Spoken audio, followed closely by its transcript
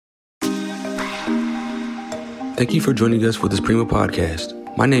Thank you for joining us for this Prima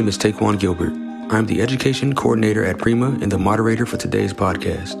podcast. My name is Taquan Gilbert. I'm the Education Coordinator at Prima and the moderator for today's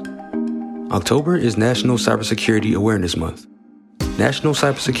podcast. October is National Cybersecurity Awareness Month. National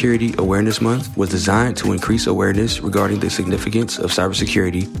Cybersecurity Awareness Month was designed to increase awareness regarding the significance of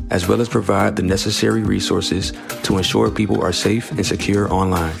cybersecurity, as well as provide the necessary resources to ensure people are safe and secure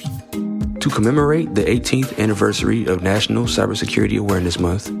online. To commemorate the 18th anniversary of National Cybersecurity Awareness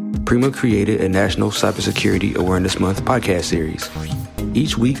Month, Prima created a National Cybersecurity Awareness Month podcast series.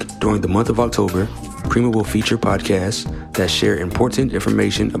 Each week during the month of October, Prima will feature podcasts that share important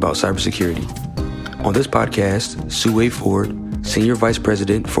information about cybersecurity. On this podcast, Sue Ford, Senior Vice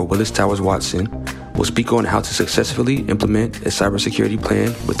President for Willis Towers Watson, will speak on how to successfully implement a cybersecurity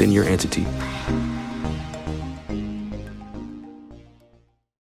plan within your entity.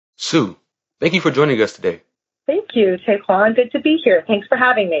 Sue, thank you for joining us today. Thank you, Taquan. Good to be here. Thanks for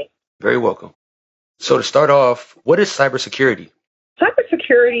having me. Very welcome. So to start off, what is cybersecurity?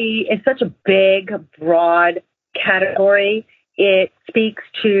 Cybersecurity is such a big, broad category. It speaks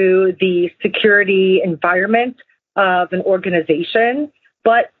to the security environment of an organization,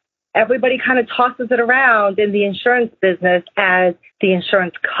 but everybody kind of tosses it around in the insurance business as the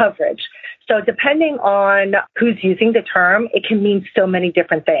insurance coverage. So depending on who's using the term, it can mean so many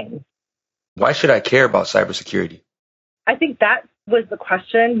different things. Why should I care about cybersecurity? I think that was the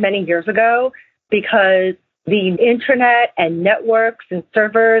question many years ago because the internet and networks and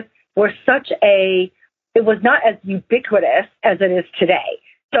servers were it was not as ubiquitous as it is today.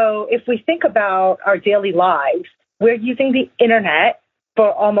 So if we think about our daily lives, we're using the internet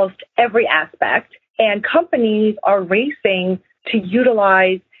for almost every aspect, and companies are racing to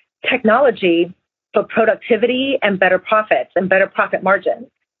utilize technology for productivity and better profits and better profit margins.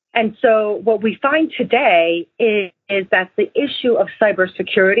 And so what we find today is that the issue of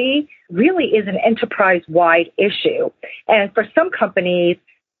cybersecurity really is an enterprise-wide issue. And for some companies,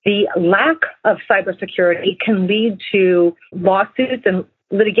 the lack of cybersecurity can lead to lawsuits and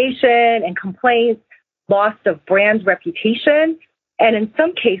litigation and complaints, loss of brand reputation, and in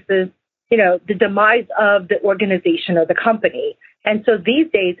some cases, the demise of the organization or the company. And so these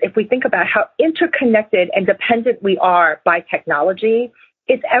days, if we think about how interconnected and dependent we are by technology,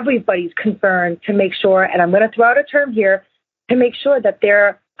 it's everybody's concern to make sure, and I'm going to throw out a term here, to make sure that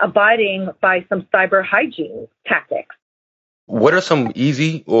they're abiding by some cyber hygiene tactics. What are some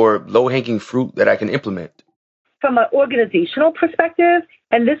easy or low-hanging fruit that I can implement? From an organizational perspective,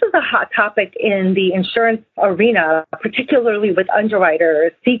 and this is a hot topic in the insurance arena, particularly with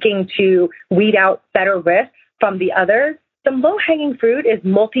underwriters seeking to weed out better risk from the others, some low-hanging fruit is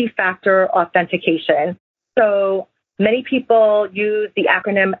multi-factor authentication. So many people use the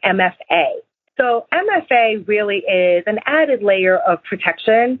acronym MFA. So MFA really is an added layer of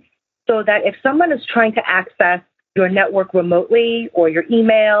protection so that if someone is trying to access your network remotely or your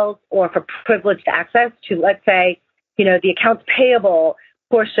emails or for privileged access to, let's say, the accounts payable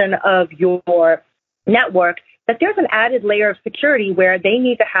portion of your network, that there's an added layer of security where they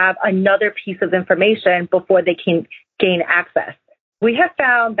need to have another piece of information before they can gain access. We have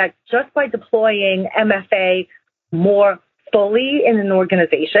found that just by deploying MFA more fully in an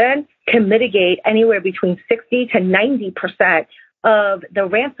organization can mitigate anywhere between 60 to 90% of the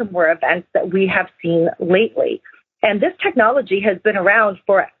ransomware events that we have seen lately. And this technology has been around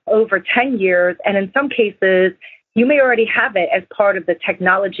for over 10 years, and in some cases, you may already have it as part of the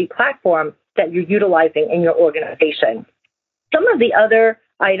technology platform that you're utilizing in your organization. Some of the other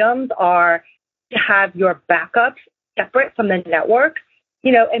items are to have your backups separate from the network.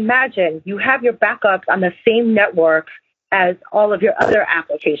 Imagine you have your backups on the same network as all of your other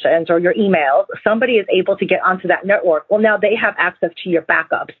applications or your emails. Somebody is able to get onto that network. Well, now they have access to your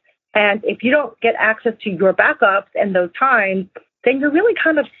backups. And if you don't get access to your backups in those times, then you're really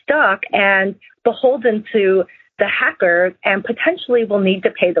kind of stuck and beholden to the hackers and potentially will need to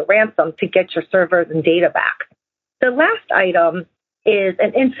pay the ransom to get your servers and data back. The last item is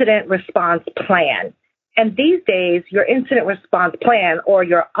an incident response plan. And these days, your incident response plan or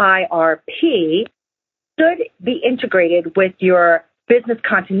your IRP should be integrated with your business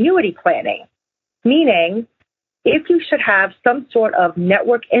continuity planning, meaning if you should have some sort of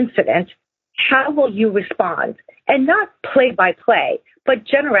network incident, how will you respond? And not play by play, but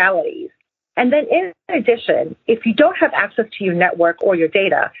generalities. And then in addition, if you don't have access to your network or your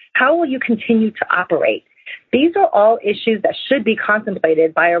data, how will you continue to operate? These are all issues that should be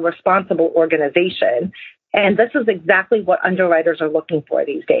contemplated by a responsible organization. And this is exactly what underwriters are looking for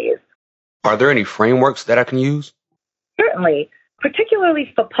these days. Are there any frameworks that I can use? Certainly,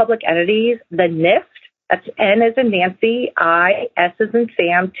 particularly for public entities, the NIST That's N as in Nancy, I, S as in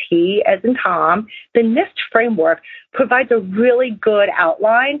Sam, T as in Tom. The NIST framework provides a really good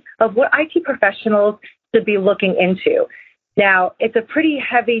outline of what IT professionals should be looking into. Now, it's a pretty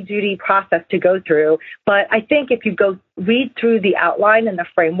heavy-duty process to go through, but I think if you go read through the outline and the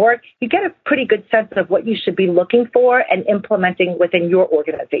framework, you get a pretty good sense of what you should be looking for and implementing within your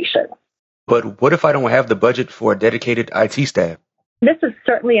organization. But what if I don't have the budget for a dedicated IT staff? This is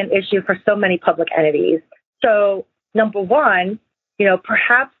certainly an issue for so many public entities. So, number one,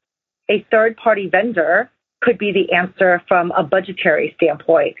 perhaps a third-party vendor could be the answer from a budgetary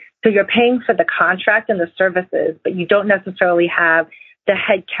standpoint. So you're paying for the contract and the services, but you don't necessarily have the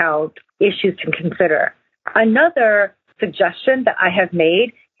headcount issues to consider. Another suggestion that I have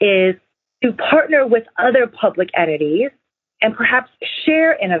made is to partner with other public entities and perhaps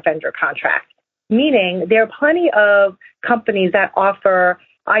share in a vendor contract, meaning there are plenty of companies that offer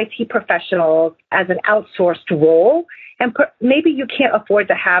IT professionals as an outsourced role, and maybe you can't afford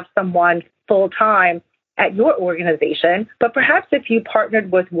to have someone full-time at your organization, but perhaps if you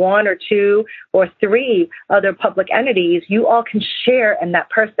partnered with one or two or three other public entities, you all can share in that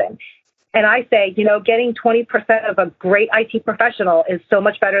person. And I say, getting 20% of a great IT professional is so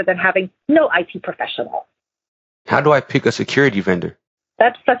much better than having no IT professional. How do I pick a security vendor?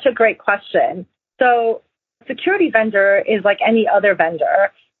 That's such a great question. So security vendor is like any other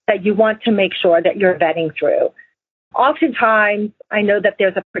vendor that you want to make sure that you're vetting through. Oftentimes, I know that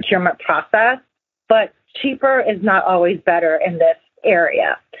there's a procurement process, but cheaper is not always better in this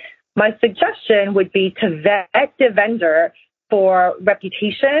area. My suggestion would be to vet the vendor for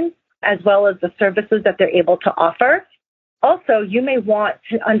reputation as well as the services that they're able to offer. Also, you may want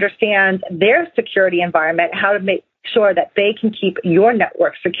to understand their security environment, how to make sure that they can keep your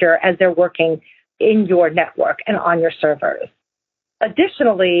network secure as they're working in your network and on your servers.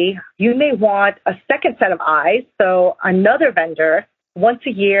 Additionally, you may want a second set of eyes, so another vendor once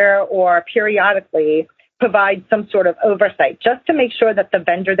a year or periodically provide some sort of oversight just to make sure that the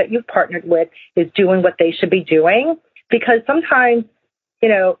vendor that you've partnered with is doing what they should be doing. Because sometimes,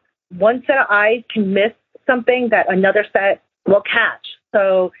 one set of eyes can miss something that another set will catch.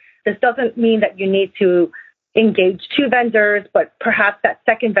 So this doesn't mean that you need to engage two vendors, but perhaps that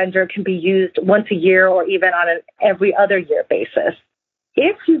second vendor can be used once a year or even on an every other year basis.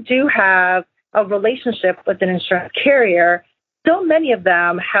 If you do have a relationship with an insurance carrier, so many of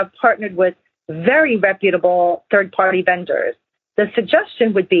them have partnered with very reputable third-party vendors. The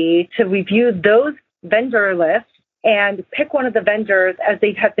suggestion would be to review those vendor lists and pick one of the vendors as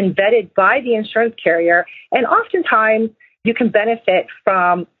they have been vetted by the insurance carrier. And oftentimes, you can benefit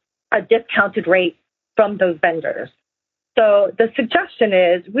from a discounted rate from those vendors. So the suggestion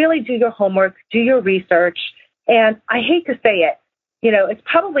is really do your homework, do your research. And I hate to say it, it's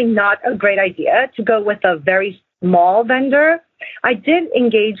probably not a great idea to go with a very small vendor. I did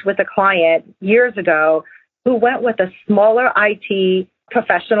engage with a client years ago who went with a smaller IT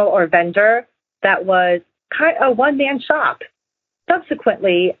professional or vendor that was kind of a one-man shop.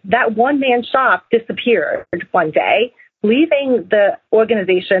 Subsequently, that one-man shop disappeared one day, leaving the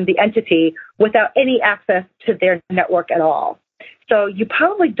organization, the entity, without any access to their network at all. So you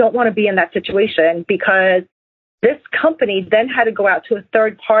probably don't want to be in that situation because this company then had to go out to a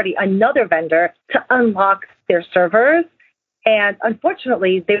third party, another vendor, to unlock their servers. And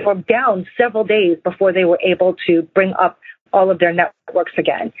unfortunately, they were down several days before they were able to bring up all of their networks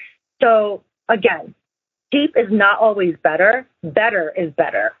again. So again, cheap is not always better. Better is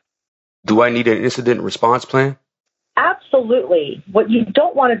better. Do I need an incident response plan? Absolutely. What you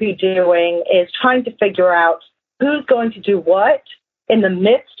don't want to be doing is trying to figure out who's going to do what in the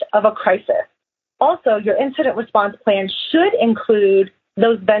midst of a crisis. Also, your incident response plan should include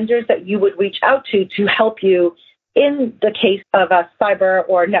those vendors that you would reach out to help you in the case of a cyber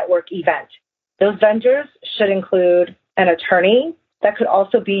or network event. Those vendors should include an attorney that could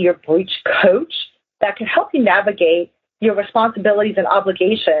also be your breach coach that could help you navigate your responsibilities and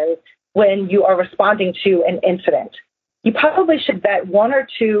obligations when you are responding to an incident. You probably should vet one or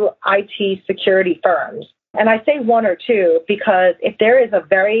two IT security firms. And I say one or two because if there is a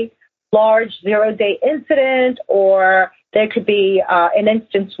very large zero-day incident, or there could be an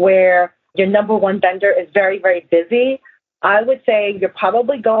instance where your number one vendor is very, very busy, I would say you're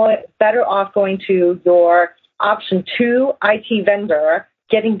probably better off going to your option 2 IT vendor,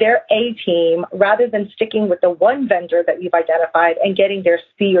 getting their A team rather than sticking with the one vendor that you've identified and getting their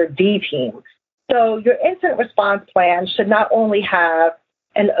C or D team. So your incident response plan should not only have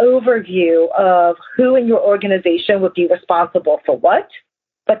an overview of who in your organization would be responsible for what,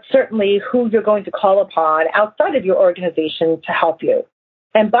 but certainly who you're going to call upon outside of your organization to help you.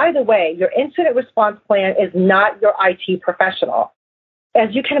 And by the way, your incident response plan is not your IT professional. As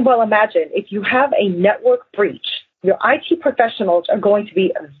you can well imagine, if you have a network breach, your IT professionals are going to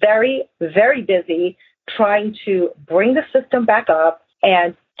be very, very busy trying to bring the system back up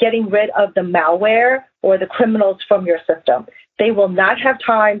and getting rid of the malware or the criminals from your system. They will not have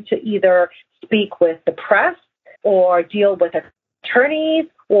time to either speak with the press or deal with attorneys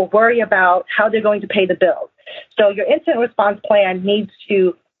or worry about how they're going to pay the bills. So your incident response plan needs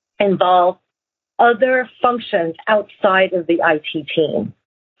to involve other functions outside of the IT team.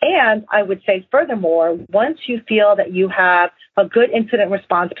 And I would say furthermore, once you feel that you have a good incident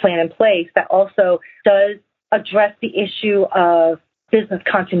response plan in place that also does address the issue of business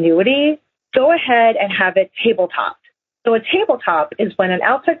continuity, go ahead and have it tabletop. So a tabletop is when an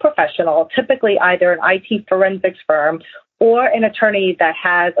outside professional, typically either an IT forensics firm or an attorney that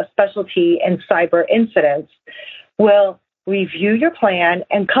has a specialty in cyber incidents, will review your plan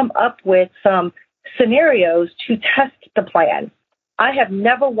and come up with some scenarios to test the plan. I have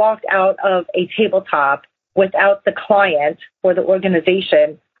never walked out of a tabletop without the client or the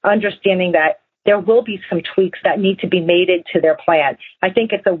organization understanding that there will be some tweaks that need to be made into their plan. I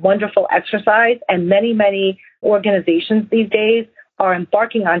think it's a wonderful exercise, and many, many organizations these days are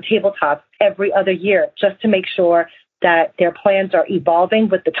embarking on tabletops every other year just to make sure that their plans are evolving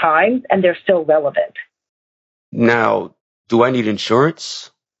with the times and they're still relevant. Now, do I need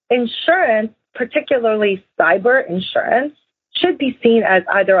insurance? Insurance, particularly cyber insurance, should be seen as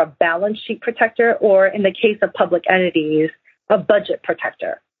either a balance sheet protector or, in the case of public entities, a budget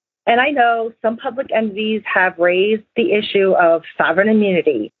protector. And I know some public entities have raised the issue of sovereign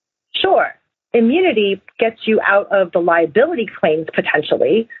immunity. Sure, immunity gets you out of the liability claims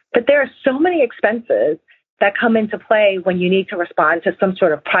potentially, but there are so many expenses that come into play when you need to respond to some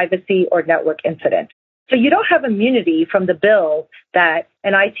sort of privacy or network incident. So you don't have immunity from the bill that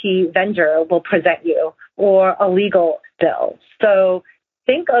an IT vendor will present you or a legal bill. So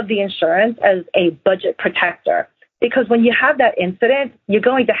think of the insurance as a budget protector, because when you have that incident, you're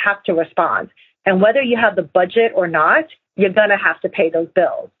going to have to respond. And whether you have the budget or not, you're going to have to pay those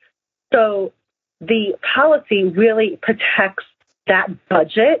bills. So the policy really protects that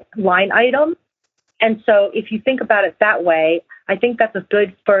budget line item. And so if you think about it that way, I think that's a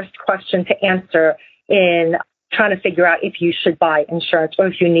good first question to answer in trying to figure out if you should buy insurance or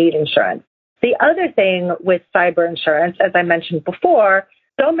if you need insurance. The other thing with cyber insurance, as I mentioned before,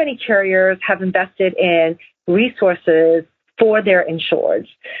 so many carriers have invested in resources for their insureds.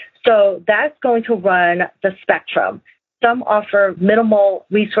 So that's going to run the spectrum. Some offer minimal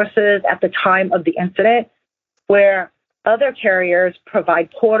resources at the time of the incident, where other carriers provide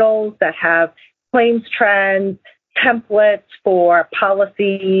portals that have claims trends, templates for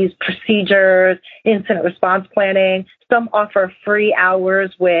policies, procedures, incident response planning. Some offer free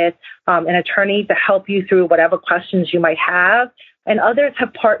hours with an attorney to help you through whatever questions you might have. And others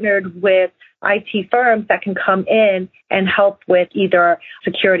have partnered with IT firms that can come in and help with either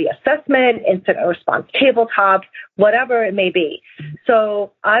security assessment, incident response tabletops, whatever it may be.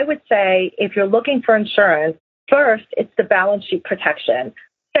 So I would say if you're looking for insurance, first, it's the balance sheet protection.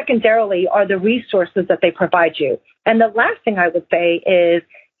 Secondarily are the resources that they provide you. And the last thing I would say is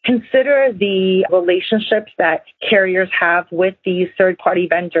consider the relationships that carriers have with these third-party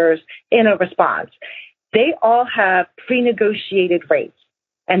vendors in a response. They all have pre-negotiated rates.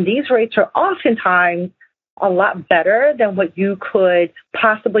 And these rates are oftentimes a lot better than what you could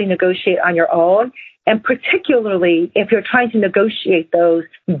possibly negotiate on your own. And particularly if you're trying to negotiate those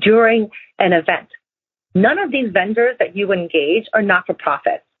during an event. None of these vendors that you engage are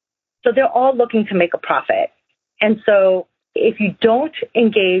not-for-profit. So they're all looking to make a profit. And so if you don't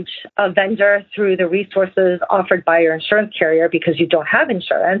engage a vendor through the resources offered by your insurance carrier because you don't have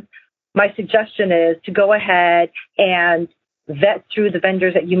insurance, my suggestion is to go ahead and vet through the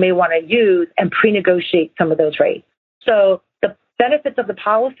vendors that you may want to use and pre-negotiate some of those rates. So the benefits of the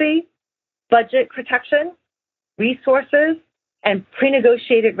policy, budget protection, resources, and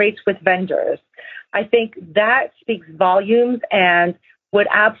pre-negotiated rates with vendors. I think that speaks volumes and would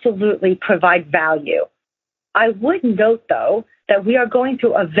absolutely provide value. I would note, though, that we are going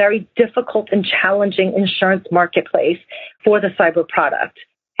through a very difficult and challenging insurance marketplace for the cyber product.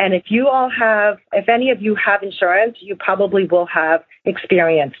 And if any of you have insurance, you probably will have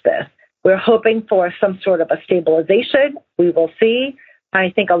experienced this. We're hoping for some sort of a stabilization. We will see. I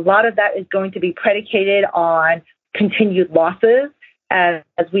think a lot of that is going to be predicated on continued losses as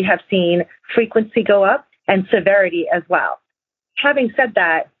we have seen frequency go up and severity as well. Having said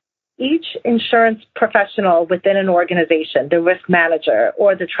that, each insurance professional within an organization, the risk manager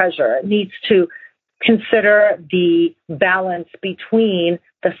or the treasurer, needs to consider the balance between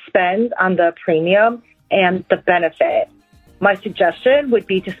the spend on the premium and the benefit. My suggestion would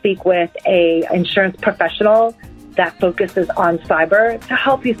be to speak with an insurance professional that focuses on cyber to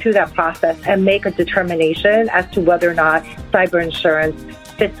help you through that process and make a determination as to whether or not cyber insurance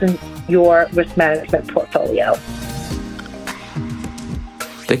fits in your risk management portfolio.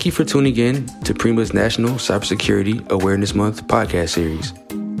 Thank you for tuning in to Prima's National Cybersecurity Awareness Month podcast series.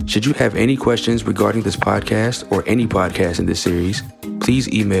 Should you have any questions regarding this podcast or any podcast in this series, please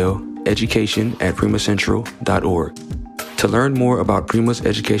email education@primacentral.org. To learn more about Prima's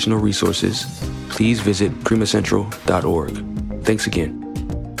educational resources, please visit primacentral.org. Thanks again.